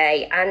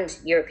UK and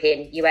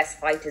European, US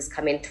fighters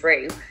coming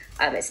through,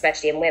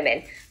 especially in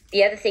women.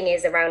 The other thing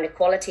is around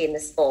equality in the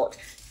sport.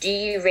 Do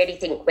you really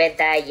think we're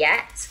there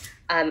yet?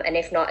 And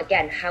if not,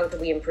 again, how do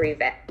we improve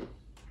it?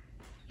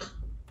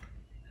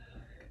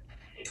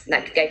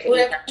 That could go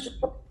to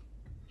you.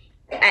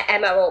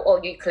 Emma or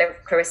you,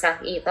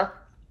 Claressa, either.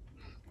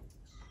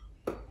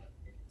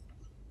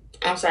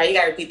 I'm sorry, you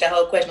got to repeat that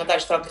whole question. I thought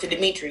you were talking to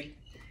Dimitri.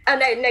 Oh,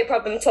 no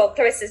problem at all,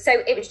 Claressa. So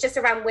it was just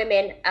around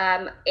women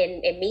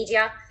in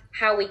media,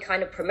 how we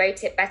kind of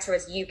promote it better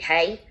as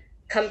UK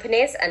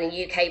companies and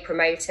UK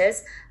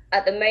promoters.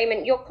 At the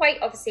moment, you're quite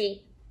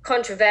obviously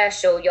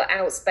controversial, you're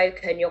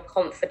outspoken, you're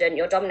confident,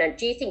 you're dominant.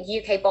 Do you think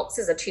UK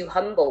boxers are too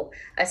humble,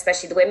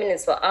 especially the women in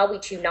sport? Are we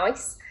too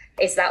nice?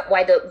 Is that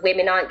why the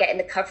women aren't getting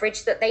the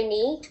coverage that they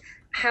need?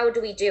 How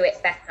do we do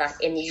it better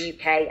in the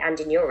UK and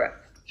in Europe?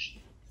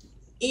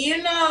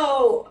 You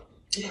know,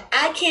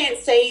 I can't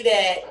say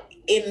that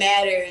it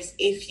matters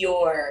if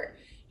you're,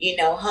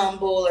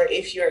 humble or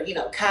if you're,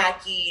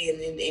 cocky and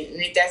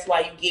if that's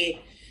why you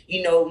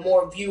get,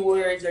 more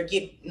viewers or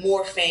get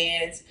more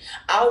fans.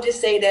 I'll just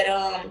say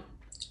that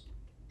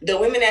the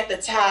women at the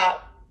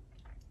top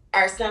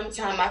are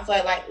sometimes, I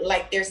feel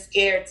like they're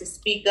scared to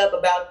speak up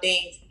about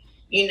things,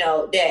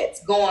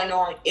 that's going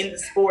on in the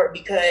sport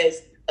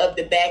because of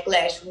the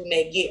backlash we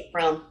may get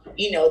from,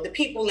 the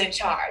people in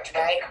charge,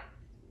 right?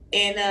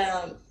 And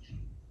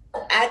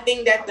I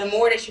think that the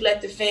more that you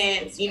let the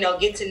fans,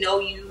 get to know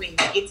you and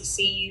get to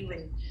see you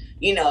and,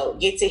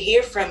 get to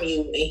hear from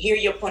you and hear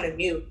your point of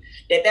view,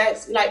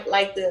 that's like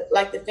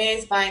the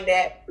fans find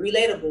that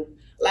relatable.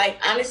 Like,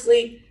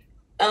 honestly,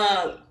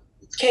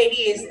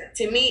 Katie is,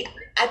 to me,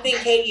 I think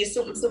Katie is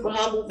super, super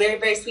humble, very,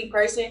 very sweet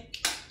person.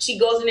 She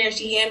goes in there and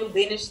she handles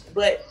business,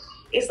 but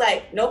it's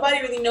like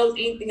nobody really knows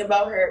anything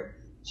about her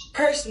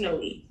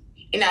personally.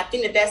 And I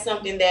think that that's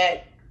something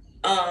that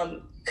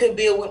could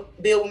build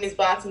women's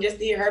boxing, just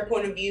to hear her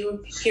point of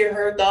view, hear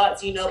her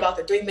thoughts, about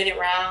the 3-minute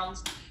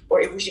rounds,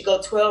 or if we should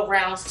go 12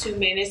 rounds, 2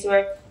 minutes,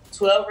 or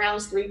 12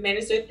 rounds, 3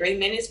 minutes, or 3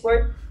 minutes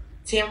for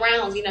 10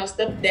 rounds,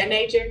 stuff of that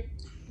nature.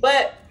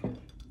 But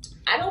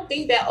I don't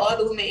think that all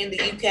the women in the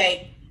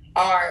UK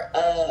are,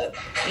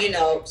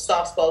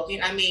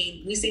 soft-spoken. I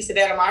mean, we see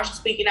Savannah Marshall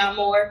speaking out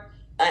more.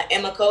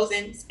 Ema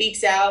Kozin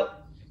speaks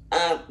out.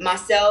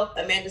 Myself,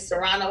 Amanda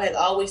Serrano has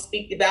always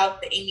speak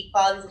about the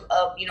inequalities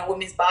of,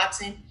 women's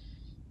boxing.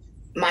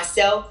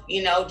 Myself,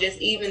 just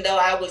even though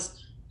I was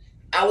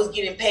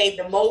getting paid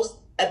the most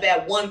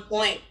at one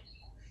point,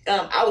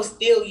 I was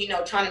still,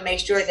 trying to make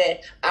sure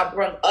that I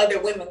brought other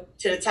women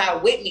to the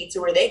top with me to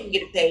where they can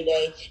get a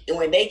payday and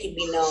where they can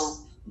be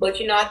known.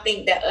 But, I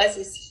think that us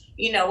is,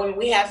 when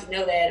we have to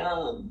know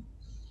that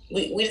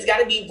we just got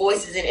to be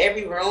voices in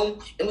every room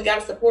and we got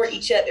to support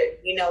each other.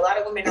 A lot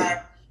of women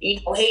are,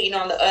 hating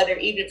on the other,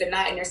 even if they're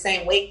not in their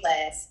same weight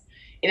class.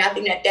 And I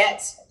think that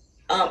that's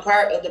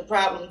part of the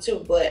problem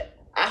too. But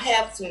I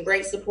have some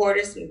great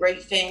supporters, some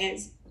great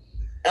fans,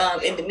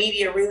 and the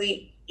media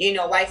really,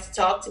 likes to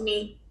talk to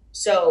me.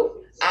 So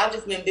I've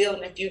just been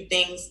building a few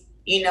things,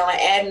 and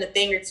adding a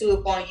thing or two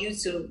up on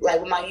YouTube.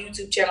 Like with my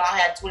YouTube channel, I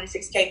have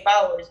 26K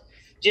followers,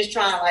 just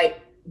trying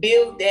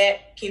build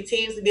that,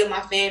 continues to build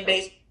my fan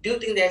base, do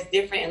things that's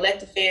different, and let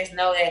the fans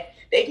know that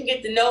they can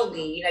get to know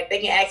me. Like, they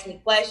can ask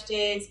me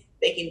questions,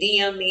 they can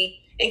DM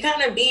me, and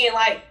kind of being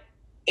like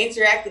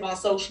interactive on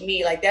social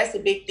media. Like, that's a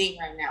big thing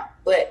right now.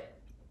 But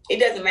it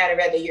doesn't matter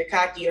whether you're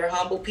cocky or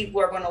humble.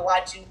 People are going to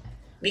watch you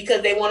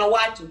because they want to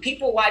watch you.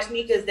 People watch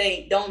me because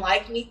they don't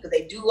like me, because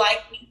they do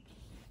like me,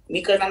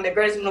 because I'm the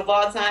greatest woman of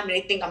all time, and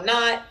they think I'm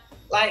not.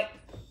 Like,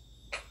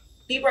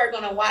 people are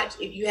going to watch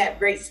if you have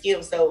great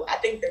skills. So I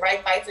think the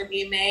right fights are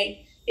being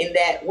made, and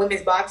that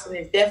women's boxing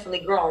is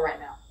definitely growing right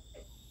now.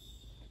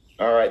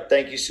 All right.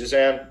 Thank you,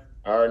 Suzanne.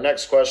 Our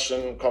next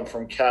question comes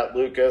from Kat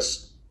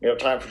Lucas. We have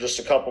time for just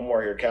a couple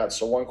more here, Kat.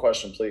 So one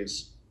question,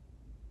 please.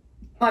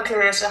 Hi,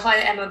 Claressa. Hi,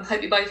 Emma.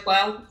 Hope you're both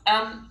well.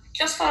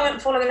 Just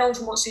following on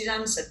from what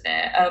Suzanne said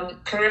there,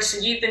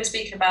 Claressa, you've been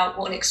speaking about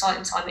what an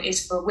exciting time it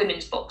is for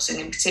women's boxing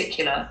in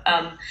particular.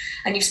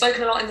 And you've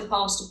spoken a lot in the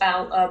past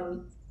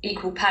about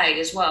equal pay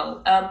as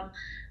well.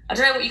 I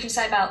don't know what you can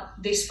say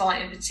about this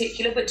fight in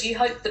particular, but do you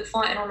hope that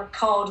fighting on a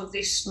card of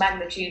this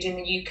magnitude in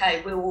the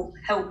UK will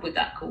help with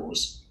that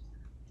cause?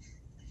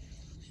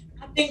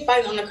 I think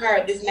fighting on a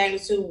card of this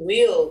magnitude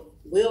will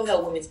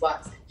help women's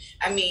boxing.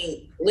 I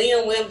mean,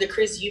 Leon Williams and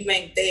Chris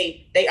Eubank,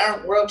 they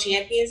aren't world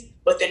champions,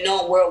 but they're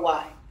known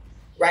worldwide,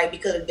 right?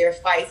 Because of their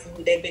fights and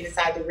who they've been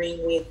inside the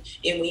ring with.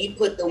 And when you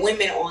put the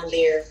women on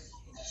there,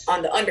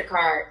 on the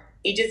undercard,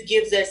 it just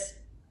gives us,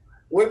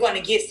 we're going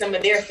to get some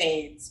of their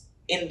fans.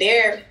 And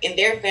their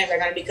fans are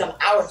going to become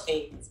our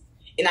fans.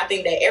 And I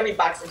think that every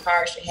boxing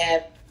card should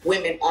have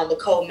women on the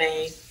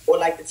co-main or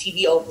like the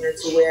TV opener,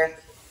 to where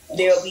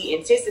they'll be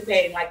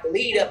anticipating like the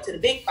lead up to the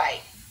big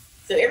fight.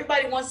 So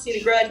everybody wants to see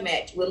the grudge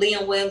match with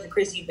Leon Williams and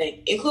Chris Eubank,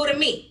 including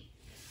me.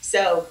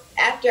 So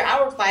after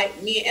our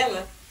fight, me and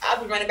Emma,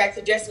 I'll be running back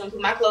to the dressing room and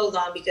put my clothes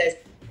on, because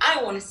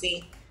I want to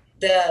see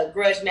the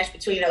grudge match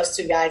between those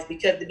two guys,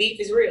 because the beef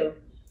is real.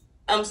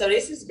 So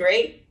this is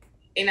great.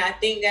 And I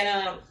think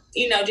that,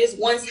 just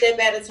one step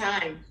at a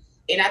time.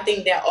 And I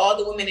think that all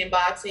the women in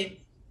boxing,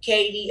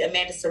 Katie,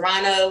 Amanda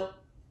Serrano,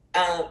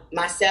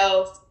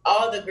 myself,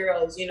 all the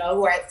girls, who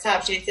are at the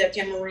top, Chantel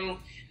Cameroon,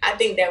 I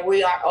think that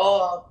we are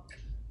all,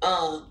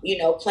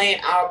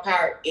 playing our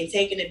part in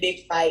taking the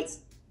big fights,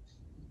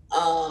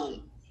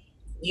 and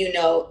even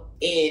though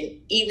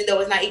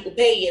it's not equal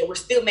pay yet, we're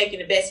still making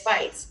the best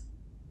fights.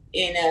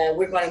 And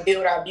we're going to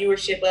build our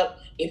viewership up,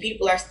 and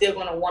people are still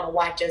going to want to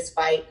watch us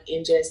fight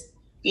and just,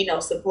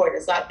 support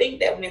us. So I think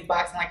that women's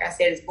boxing, like I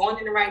said, is going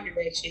in the right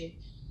direction,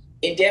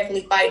 and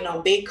definitely fighting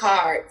on big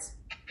cards,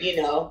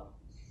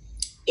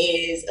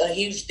 is a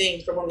huge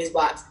thing for women's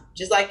boxing.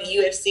 Just like the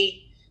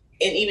UFC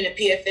and even the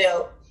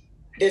PFL,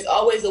 there's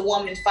always a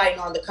woman fighting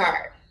on the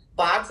card.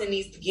 Boxing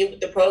needs to get with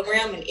the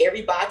program, and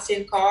every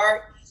boxing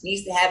card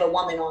needs to have a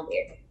woman on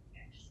there.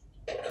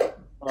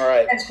 All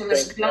right. Thank you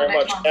very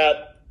much,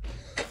 Kat.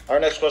 Our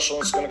next question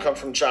is going to come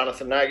from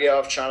Jonathan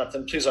Nagyoff.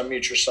 Jonathan, please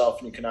unmute yourself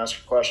and you can ask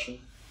your question.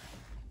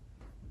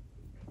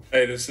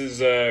 Hey, this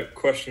is a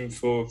question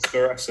for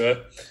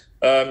Claressa.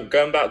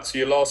 Going back to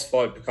your last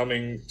fight,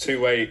 becoming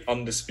 2-weight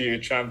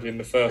undisputed champion,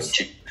 the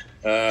first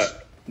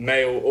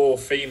male or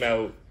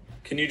female,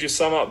 can you just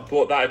sum up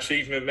what that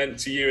achievement meant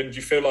to you, and do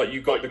you feel like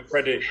you got the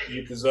credit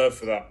you deserve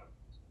for that?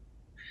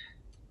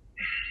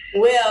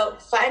 Well,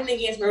 fighting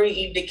against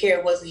Marie-Eve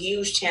Dicaire was a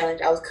huge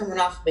challenge. I was coming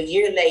off of a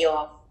year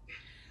layoff.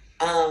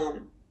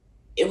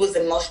 It was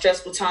the most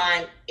stressful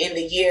time in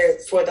the year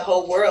for the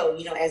whole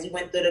world, as we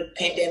went through the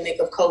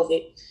pandemic of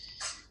COVID.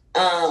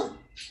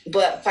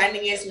 But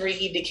fighting against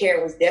Marie-Eve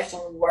Dicaire was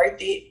definitely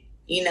worth it.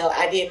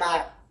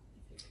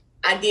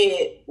 I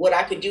did what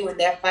I could do in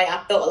that fight.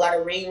 I felt a lot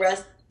of ring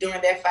rust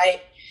during that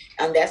fight.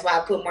 That's why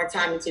I put more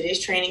time into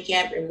this training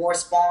camp and more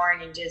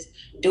sparring and just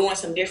doing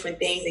some different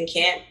things in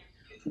camp.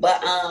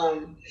 But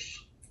I'm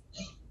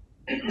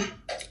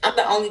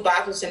the only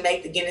boxer to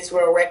make the Guinness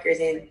World Records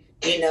in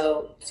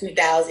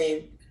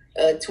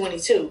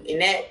 2022,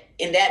 and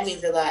that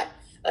means a lot.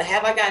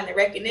 Have I gotten the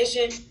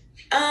recognition?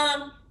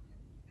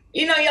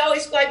 You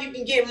always feel like you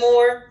can get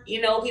more.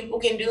 People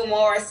can do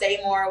more,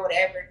 say more, or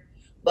whatever.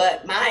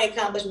 But my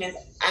accomplishments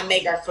I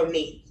make are for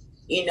me.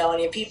 And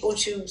if people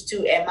choose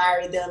to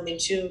admire them and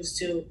choose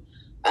to,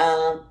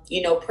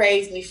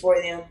 praise me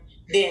for them,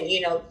 then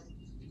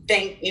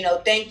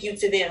thank you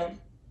to them.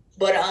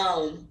 But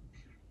I'm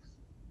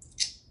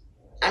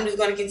just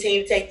going to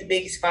continue to take the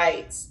biggest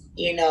fights.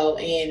 And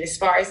as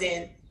far as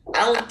I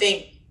don't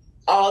think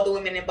all the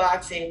women in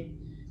boxing,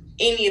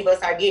 any of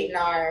us are getting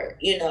our,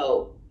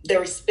 the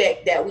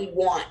respect that we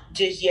want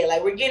just yet.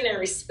 Like, we're getting the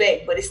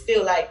respect, but it's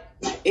still like,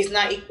 it's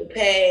not equal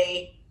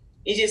pay.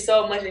 It's just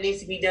so much that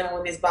needs to be done in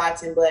women's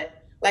boxing.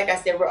 But like I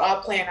said, we're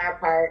all playing our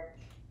part.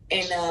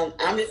 And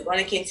I'm just going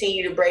to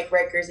continue to break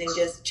records and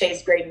just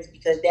chase greatness,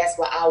 because that's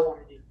what I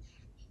want to do.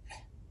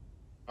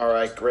 All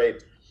right,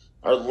 great.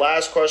 Our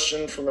last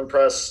question from the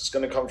press is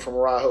going to come from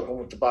Ra Hogan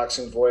with the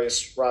Boxing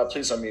Voice. Ra,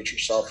 please unmute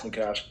yourself and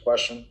you can ask a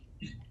question.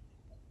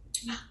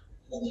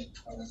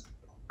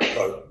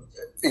 Hello.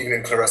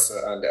 Evening,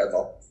 Claressa and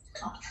Eva.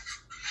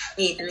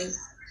 Evening.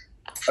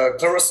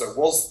 Claressa,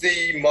 was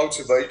the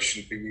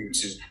motivation for you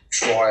to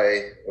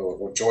try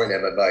or join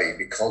MMA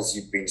because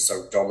you've been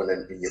so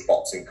dominant in your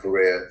boxing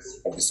career?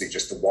 Obviously,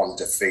 just the one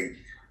defeat.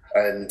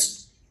 And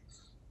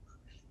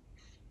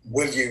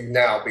will you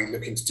now be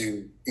looking to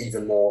do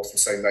even more, to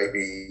say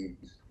maybe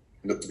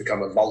look to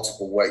become a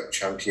multiple weight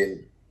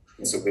champion?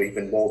 Is it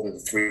even more than the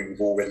 3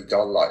 we've already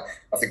done? Like,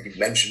 I think you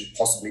mentioned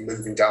possibly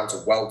moving down to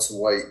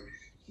welterweight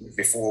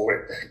before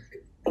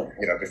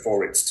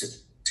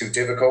it's too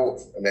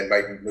difficult, and then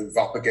maybe move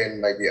up again,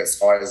 maybe as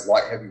high as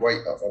light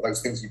heavyweight. Are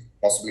those things you've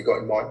possibly got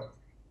in mind?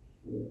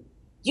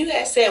 You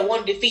had said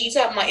 1 defeat. You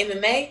talking about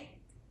MMA?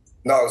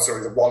 No,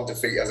 sorry, the 1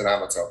 defeat as an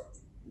amateur.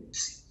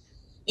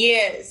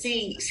 Yeah,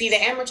 see,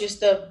 the amateur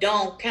stuff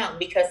don't count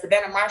because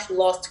Savannah Marshall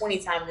lost 20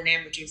 times in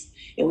amateurs,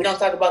 and we don't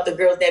talk about the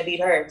girls that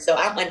beat her. So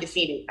I'm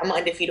undefeated. I'm an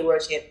undefeated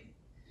world champion.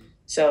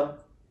 So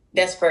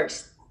that's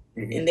first.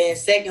 Mm-hmm. And then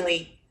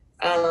secondly,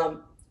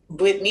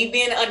 with me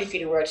being an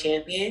undefeated world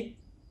champion,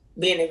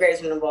 being the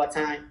greatest one of all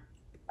time,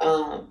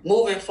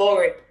 moving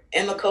forward,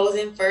 Ema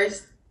Kozin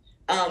first.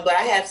 But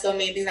I have so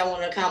many things I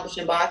want to accomplish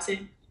in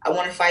boxing. I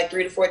want to fight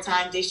 3 to 4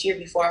 times this year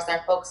before I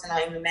start focusing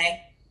on MMA.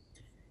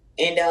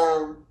 And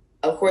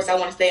of course, I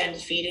want to stay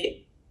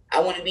undefeated.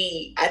 I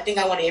think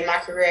I want to end my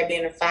career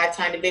being a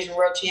 5-time division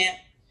world champ.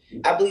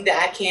 I believe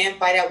that I can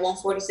fight at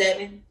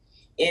 147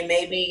 and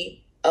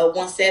maybe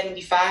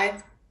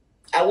 175.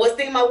 I was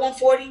thinking about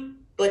 140,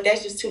 but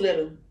that's just too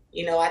little.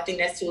 You know, I think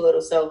that's too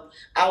little. So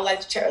I would like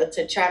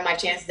to try my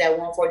chances at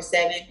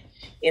 147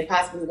 and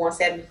possibly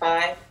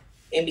 175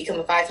 and become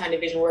a 5-time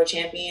division world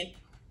champion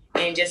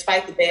and just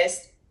fight the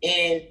best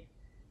and,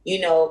 you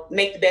know,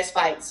 make the best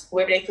fights.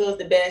 Whoever they feel is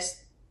the best.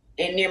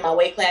 And near my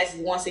weight class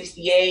is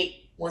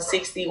 168,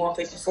 160,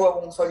 154,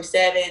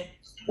 147,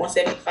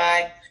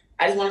 175.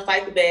 I just want to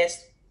fight the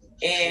best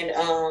and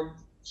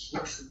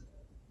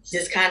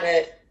just kind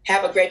of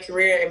have a great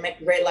career and make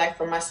a great life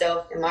for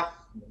myself and my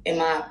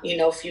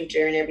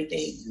future and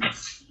everything.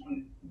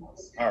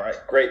 All right,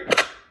 great.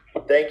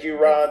 Thank you,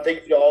 Ron.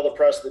 Thank you to all the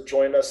press that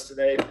joined us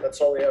today.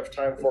 That's all we have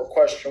time for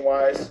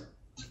question-wise.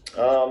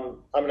 I'm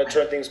going to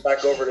turn things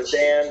back over to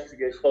Dan to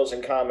get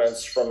closing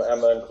comments from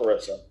Ema and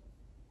Claressa.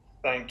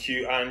 Thank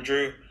you,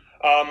 Andrew.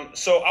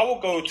 So I will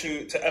go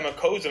to Ema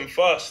Kozin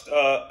first.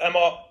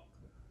 Ema,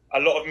 a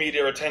lot of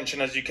media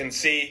attention, as you can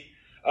see.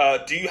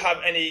 Do you have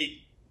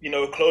any,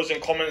 closing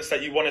comments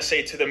that you want to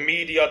say to the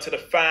media, to the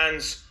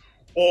fans,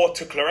 or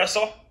to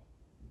Claressa?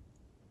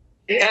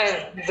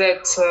 Yeah,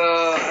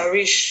 I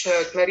wish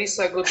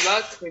Claressa good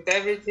luck with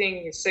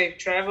everything, safe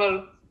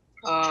travel,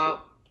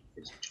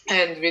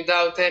 and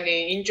without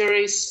any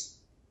injuries.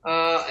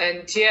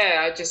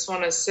 I just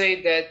want to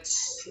say that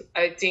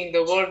I think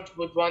the world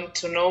would want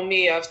to know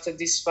me after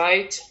this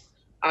fight.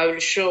 I will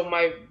show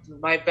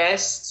my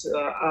best.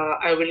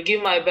 I will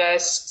give my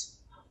best.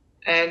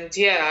 And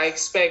I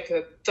expect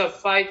a tough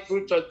fight,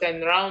 brutal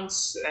 10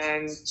 rounds.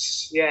 And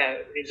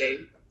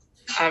really,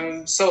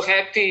 I'm so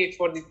happy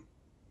for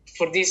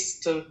this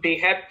to be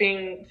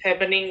happening.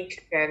 And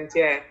I'm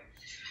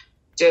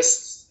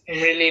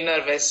really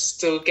nervous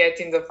to get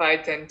in the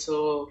fight and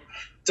to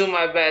do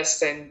my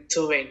best and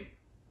to win.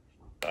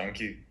 Thank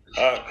you.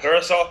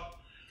 Claressa,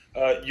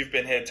 you've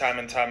been here time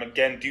and time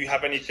again. Do you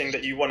have anything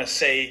that you want to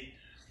say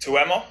to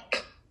Ema?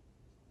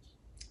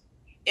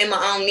 Ema,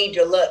 I don't need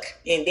your luck.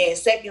 And then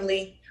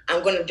secondly,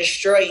 I'm going to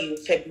destroy you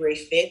February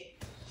 5th.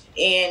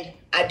 And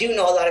I do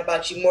know a lot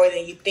about you, more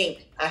than you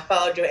think. I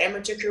followed your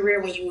amateur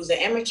career when you was an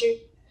amateur,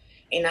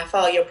 and I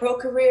followed your pro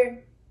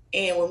career.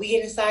 And when we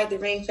get inside the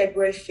ring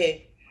February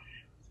 5th,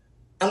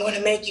 I'm going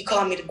to make you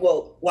call me the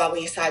G.W.O.A.T while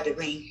we're inside the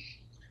ring.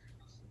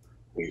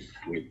 With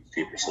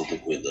people,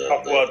 something with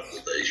Tough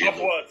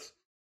words.